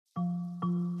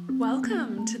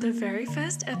Welcome to the very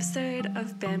first episode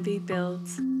of Bambi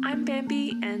Builds. I'm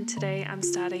Bambi and today I'm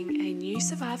starting a new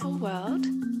survival world.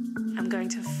 I'm going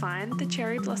to find the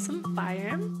cherry blossom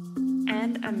biome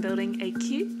and I'm building a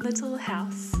cute little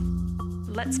house.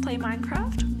 Let's play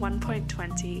Minecraft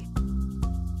 1.20.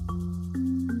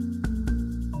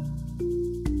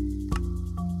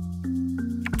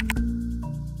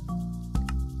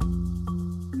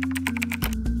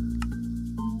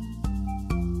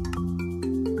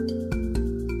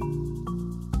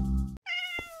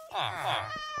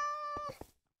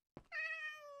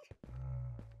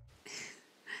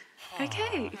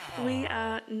 Okay, we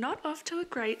are not off to a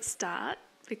great start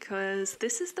because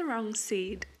this is the wrong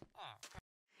seed.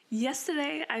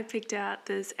 Yesterday I picked out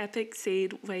this epic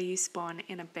seed where you spawn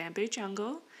in a bamboo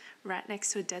jungle right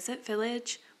next to a desert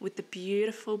village with the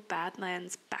beautiful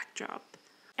Badlands backdrop.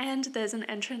 And there's an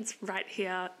entrance right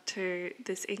here to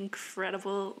this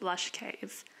incredible lush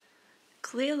cave.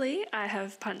 Clearly I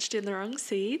have punched in the wrong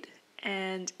seed.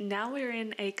 And now we're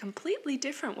in a completely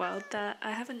different world that I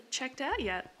haven't checked out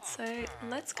yet, so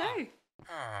let's go.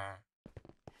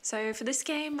 So for this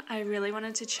game, I really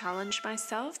wanted to challenge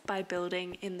myself by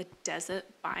building in the desert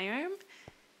biome.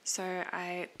 So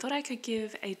I thought I could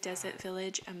give a desert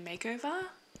village a makeover,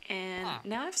 and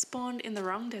now I've spawned in the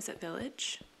wrong desert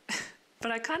village,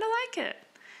 but I kind of like it.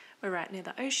 We're right near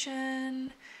the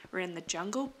ocean, we're in the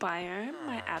jungle biome,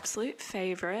 my absolute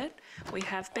favorite. We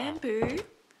have bamboo.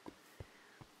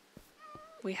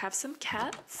 We have some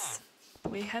cats,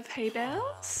 we have hay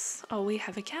bales, oh we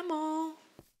have a camel.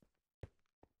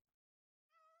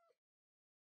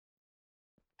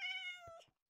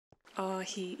 Oh,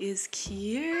 he is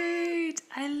cute,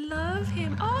 I love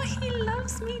him. Oh, he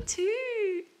loves me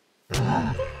too.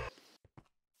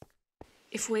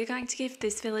 If we're going to give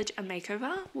this village a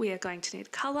makeover, we are going to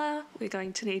need colour, we're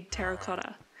going to need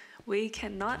terracotta. We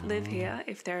cannot live here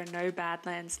if there are no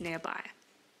badlands nearby.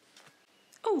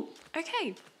 Oh,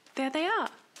 okay, there they are.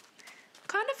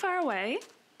 Kind of far away.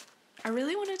 I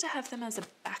really wanted to have them as a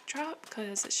backdrop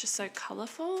because it's just so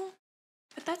colourful,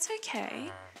 but that's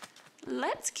okay.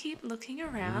 Let's keep looking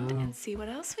around and see what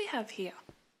else we have here.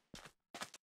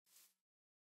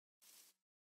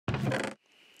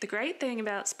 The great thing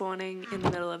about spawning in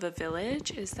the middle of a village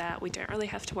is that we don't really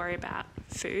have to worry about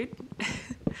food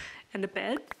and a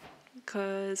bed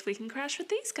because we can crash with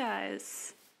these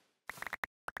guys.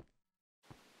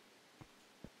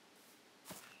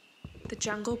 The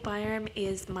jungle biome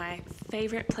is my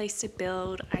favorite place to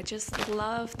build. I just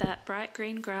love that bright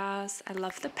green grass. I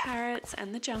love the parrots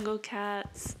and the jungle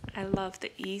cats. I love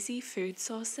the easy food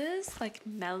sources like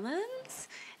melons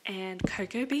and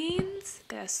cocoa beans.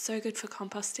 They're so good for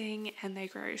composting and they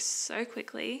grow so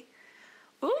quickly.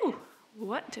 Ooh,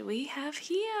 what do we have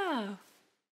here?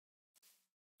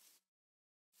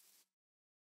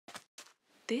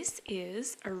 This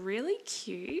is a really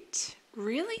cute,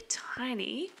 really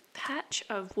tiny patch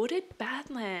of wooded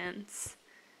badlands.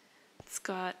 It's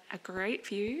got a great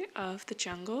view of the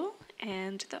jungle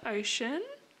and the ocean.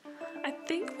 I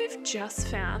think we've just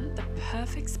found the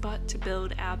perfect spot to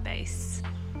build our base.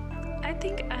 I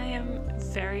think I am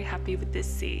very happy with this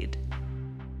seed.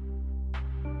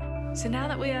 So now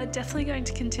that we are definitely going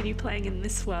to continue playing in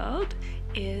this world,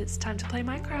 it's time to play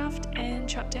Minecraft and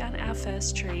chop down our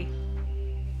first tree.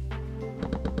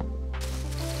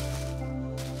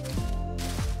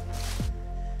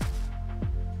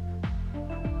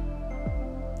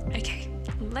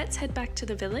 Let's head back to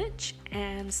the village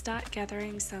and start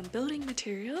gathering some building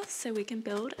materials so we can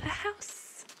build a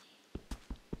house.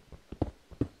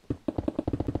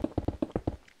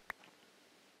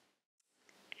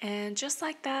 And just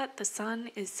like that, the sun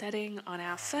is setting on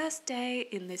our first day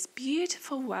in this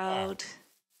beautiful world.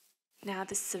 Now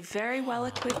this is a very well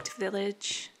equipped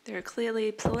village. There are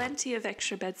clearly plenty of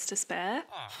extra beds to spare.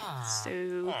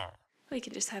 So we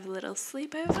can just have a little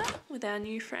sleepover with our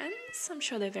new friends. I'm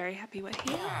sure they're very happy we're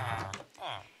here.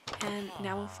 And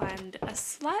now we'll find a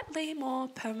slightly more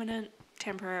permanent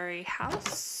temporary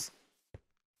house.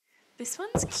 This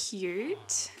one's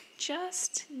cute,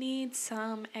 just needs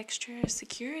some extra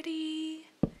security.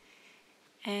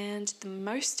 And the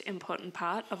most important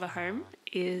part of a home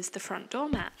is the front door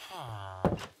mat.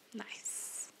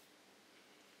 Nice.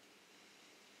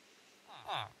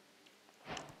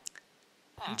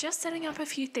 I'm just setting up a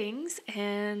few things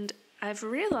and I've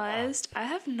realized I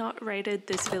have not raided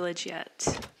this village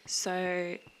yet.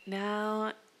 So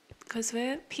now, because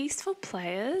we're peaceful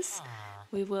players,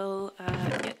 we will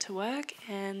get to work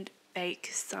and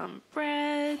bake some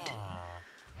bread.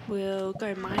 We'll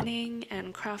go mining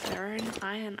and craft our own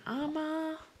iron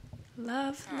armor.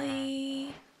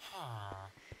 Lovely.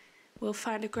 We'll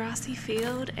find a grassy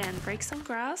field and break some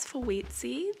grass for wheat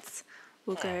seeds.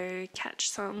 We'll go catch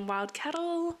some wild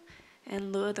cattle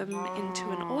and lure them into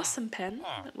an awesome pen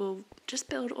that we'll just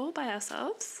build all by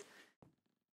ourselves.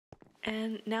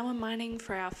 And now we're mining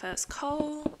for our first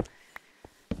coal,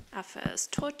 our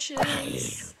first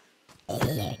torches,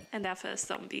 and our first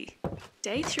zombie.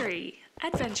 Day 3,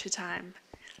 adventure time.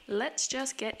 Let's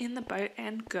just get in the boat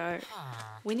and go.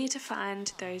 We need to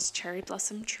find those cherry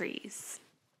blossom trees.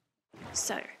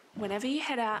 So, whenever you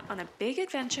head out on a big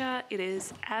adventure, it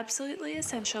is absolutely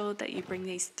essential that you bring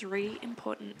these 3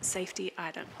 important safety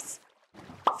items.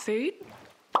 Food,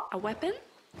 a weapon,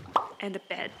 and a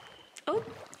bed. Oh,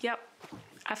 yep,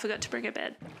 I forgot to bring a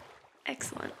bed.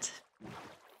 Excellent.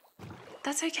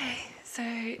 That's okay. So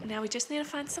now we just need to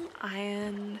find some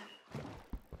iron,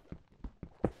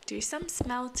 do some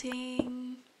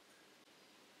smelting,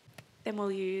 then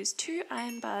we'll use 2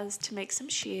 iron bars to make some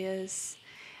shears,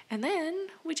 and then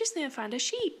we just need to find a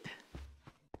sheep.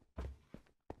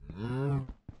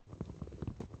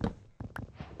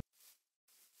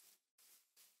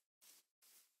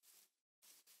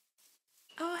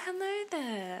 Oh, hello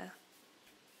there.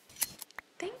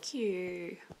 Thank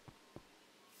you.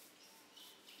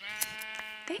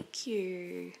 Thank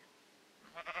you.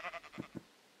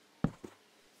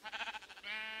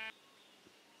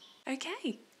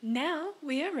 Okay, now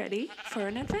we are ready for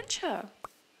an adventure.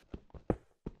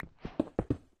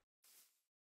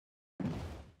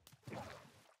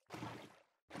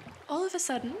 All of a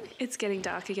sudden, it's getting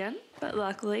dark again, but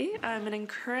luckily I'm an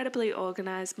incredibly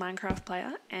organised Minecraft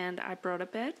player and I brought a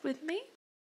bed with me.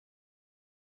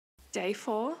 Day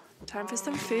 4, time for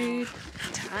some food,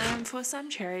 time for some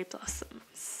cherry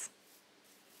blossoms.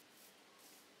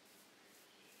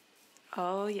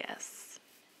 Oh yes.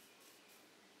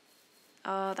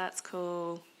 Oh, that's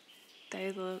cool.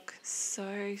 They look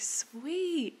so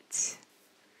sweet.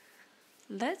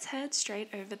 Let's head straight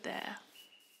over there.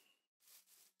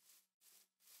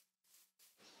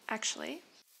 Actually,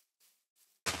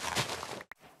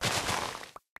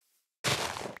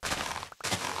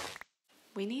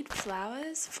 we need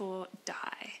flowers for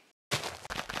dye.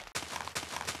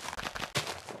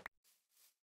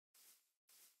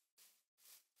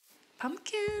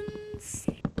 Pumpkins.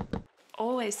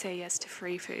 Always say yes to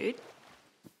free food.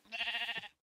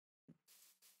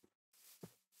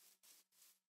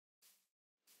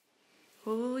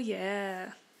 Oh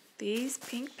yeah, these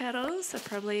pink petals are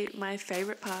probably my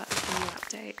favourite part of the new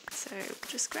update, so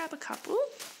just grab a couple.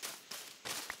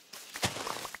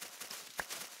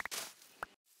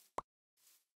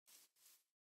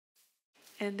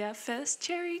 And our first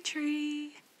cherry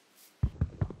tree.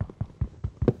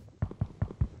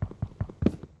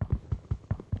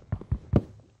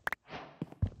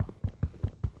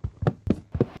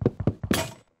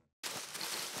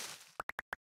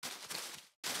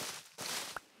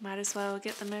 Might as well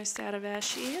get the most out of our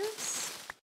shears.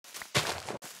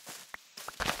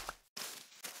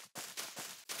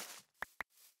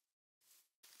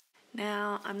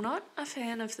 Now, I'm not a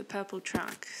fan of the purple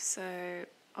trunk, so,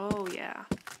 oh yeah.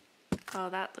 Oh,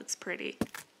 that looks pretty.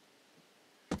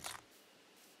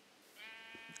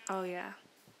 Oh yeah.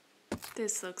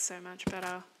 This looks so much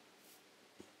better.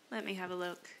 Let me have a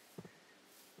look.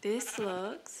 This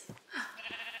looks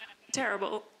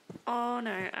terrible. Oh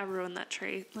no, I ruined that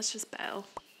tree. Let's just bail.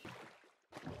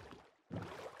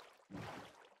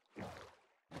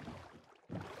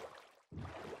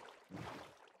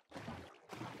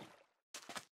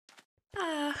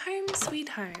 Ah, home sweet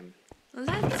home.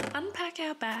 Let's unpack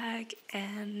our bag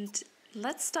and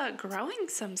let's start growing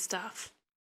some stuff.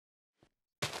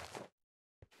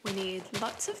 We need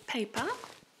lots of paper,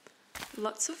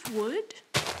 lots of wood,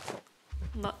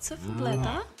 lots of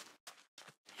leather,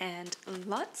 and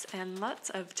lots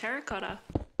of terracotta.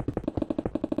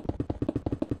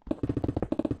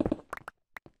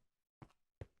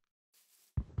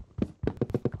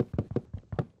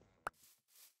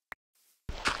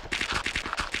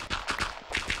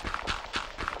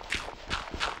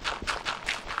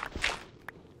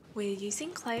 We're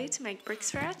using clay to make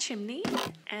bricks for our chimney,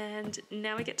 and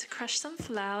now we get to crush some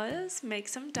flowers, make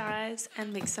some dyes,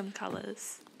 and mix some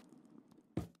colours.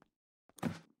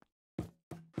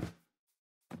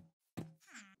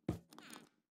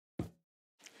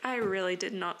 I really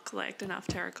did not collect enough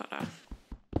terracotta.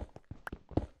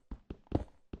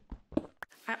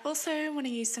 I also want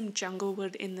to use some jungle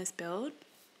wood in this build.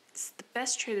 It's the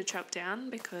best tree to chop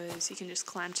down because you can just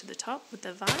climb to the top with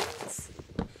the vines.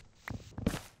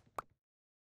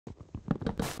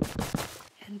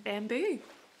 And bamboo,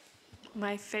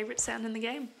 my favourite sound in the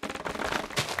game.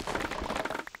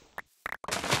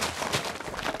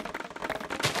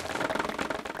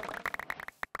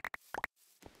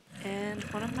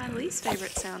 and one of my least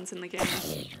favourite sounds in the game.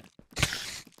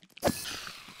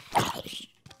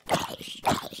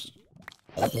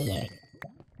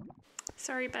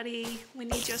 Sorry buddy, we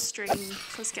need your string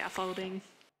for scaffolding.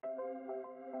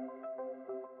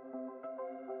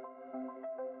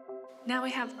 Now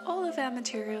we have all of our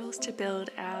materials to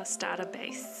build our starter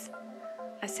base.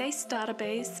 I say starter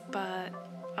base, but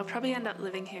I'll probably end up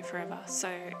living here forever, so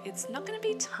it's not going to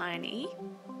be tiny.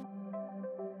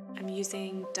 I'm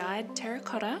using dyed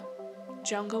terracotta,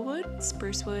 jungle wood,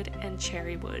 spruce wood, and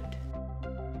cherry wood.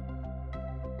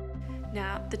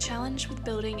 Now, the challenge with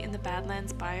building in the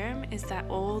Badlands biome is that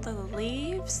all the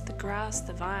leaves, the grass,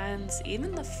 the vines,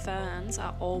 even the ferns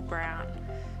are all brown.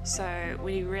 So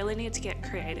we really need to get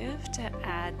creative to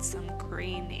add some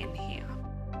green in here.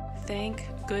 Thank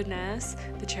goodness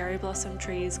the cherry blossom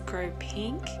trees grow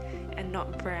pink and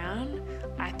not brown.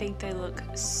 I think they look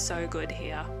so good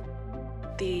here.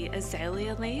 The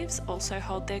azalea leaves also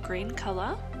hold their green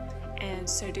colour, and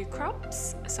so do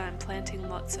crops. So I'm planting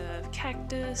lots of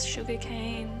cactus,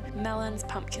 sugarcane, melons,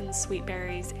 pumpkins, sweet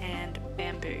berries, and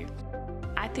bamboo.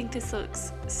 I think this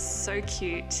looks so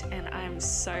cute, and I'm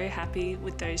so happy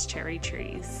with those cherry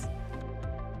trees.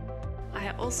 I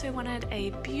also wanted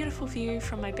a beautiful view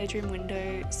from my bedroom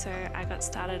window, so I got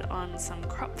started on some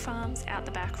crop farms out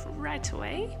the back right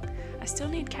away. I still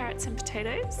need carrots and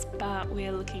potatoes, but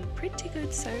we're looking pretty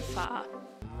good so far.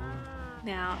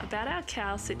 Now, about our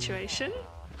cow situation.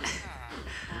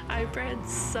 I bred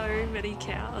so many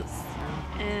cows,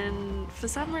 and for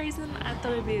some reason I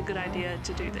thought it'd be a good idea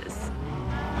to do this.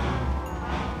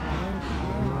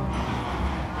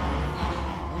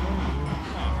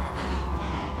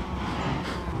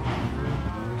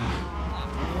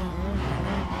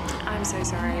 I'm so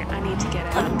sorry, I need to get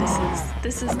out.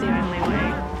 This is the only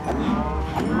way.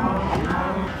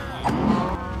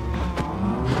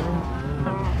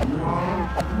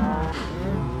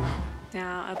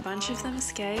 Now a bunch of them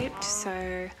escaped,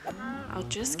 so I'll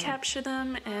just capture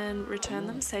them and return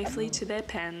them safely to their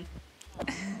pen.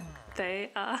 They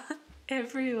are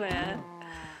everywhere.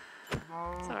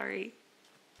 Sorry.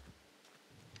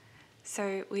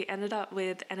 So we ended up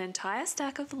with an entire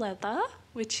stack of leather,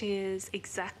 which is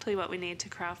exactly what we need to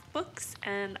craft books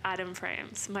and item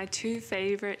frames, my two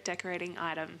favourite decorating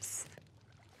items.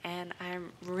 And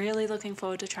I'm really looking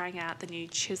forward to trying out the new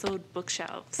chiseled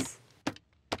bookshelves.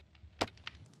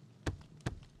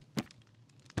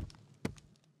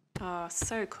 Oh,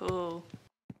 so cool.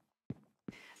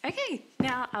 Okay,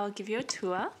 now I'll give you a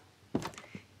tour.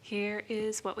 Here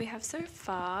is what we have so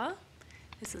far.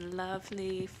 There's a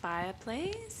lovely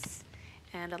fireplace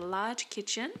and a large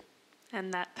kitchen,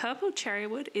 and that purple cherry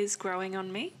wood is growing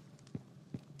on me.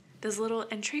 There's a little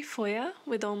entry foyer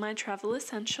with all my travel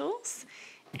essentials,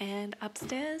 and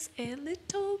upstairs a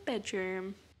little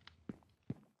bedroom.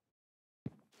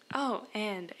 Oh,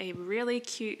 and a really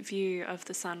cute view of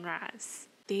the sunrise.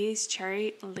 These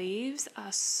cherry leaves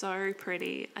are so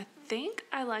pretty. I think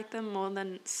I like them more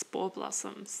than spore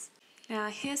blossoms. Now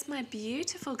here's my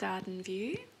beautiful garden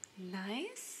view.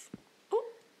 Nice. Oh,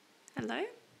 hello.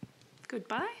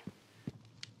 Goodbye.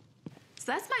 So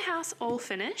that's my house all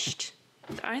finished.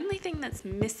 The only thing that's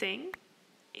missing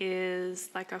is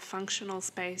like a functional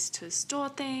space to store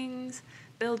things,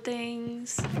 build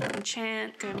things,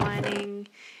 enchant, go mining,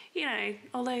 you know,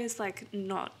 all those like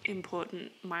not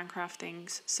important Minecraft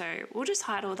things. So we'll just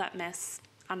hide all that mess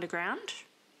underground.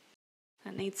 I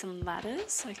need some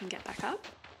ladders so I can get back up.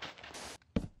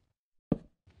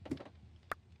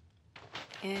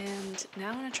 And now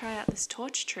I'm going to try out this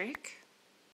torch trick.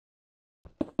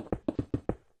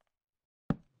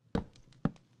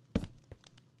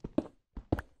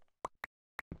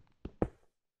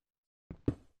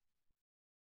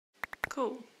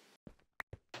 Cool.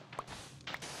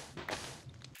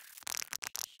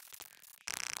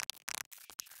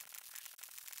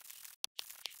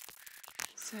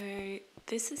 So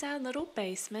this is our little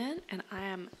basement, and I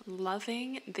am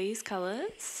loving these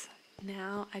colors.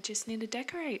 Now I just need to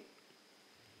decorate.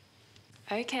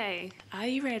 Okay, are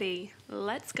you ready?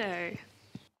 Let's go.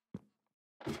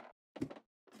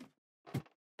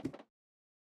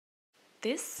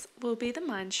 This will be the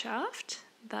mine shaft.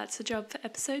 That's a job for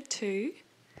episode 2.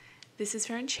 This is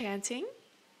for enchanting.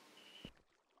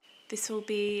 This will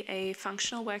be a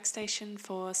functional workstation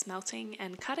for smelting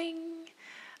and cutting.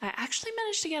 I actually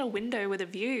managed to get a window with a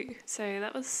view, so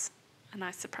that was a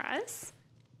nice surprise.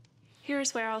 Here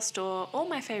is where I'll store all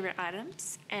my favourite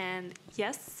items, and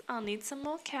yes, I'll need some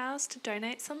more cows to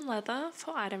donate some leather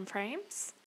for item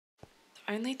frames.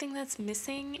 The only thing that's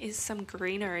missing is some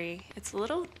greenery. It's a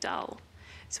little dull.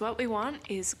 So what we want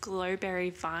is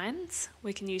glowberry vines.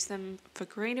 We can use them for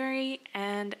greenery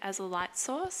and as a light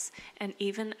source and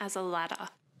even as a ladder.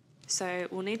 So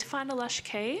we'll need to find a lush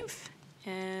cave,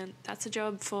 and that's a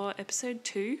job for episode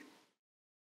 2.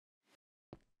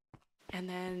 And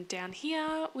then down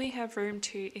here we have room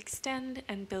to extend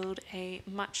and build a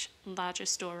much larger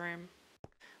storeroom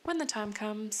when the time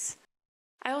comes.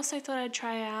 I also thought I'd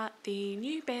try out the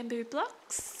new bamboo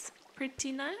blocks.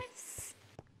 Pretty nice.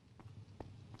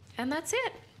 And that's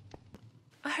it.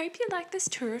 I hope you like this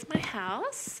tour of my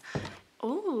house.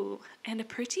 Oh, and a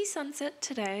pretty sunset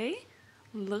today.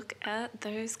 Look at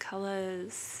those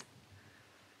colours.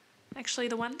 Actually,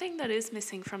 the one thing that is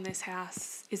missing from this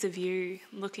house is a view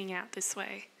looking out this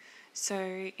way. So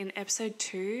in episode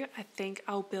 2, I think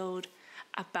I'll build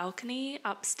a balcony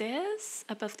upstairs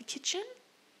above the kitchen.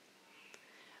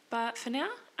 But for now,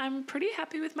 I'm pretty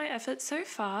happy with my efforts so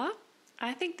far.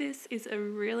 I think this is a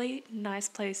really nice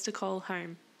place to call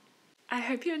home. I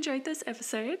hope you enjoyed this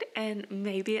episode and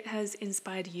maybe it has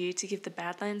inspired you to give the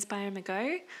Badlands biome a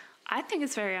go. I think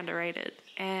it's very underrated,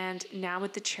 and now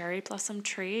with the cherry blossom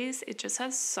trees, it just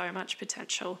has so much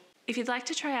potential. If you'd like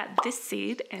to try out this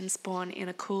seed and spawn in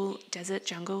a cool desert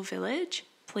jungle village,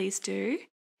 please do.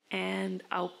 And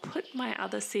I'll put my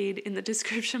other seed in the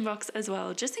description box as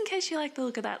well, just in case you like the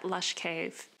look of that lush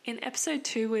cave. In episode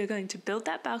 2, we're going to build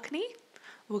that balcony,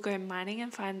 we'll go mining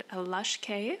and find a lush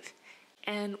cave,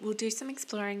 and we'll do some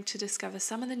exploring to discover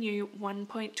some of the new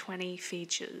 1.20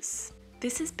 features.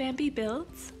 This is Bambi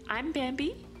Builds. I'm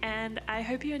Bambi, and I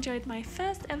hope you enjoyed my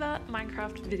first ever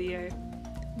Minecraft video.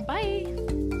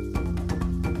 Bye!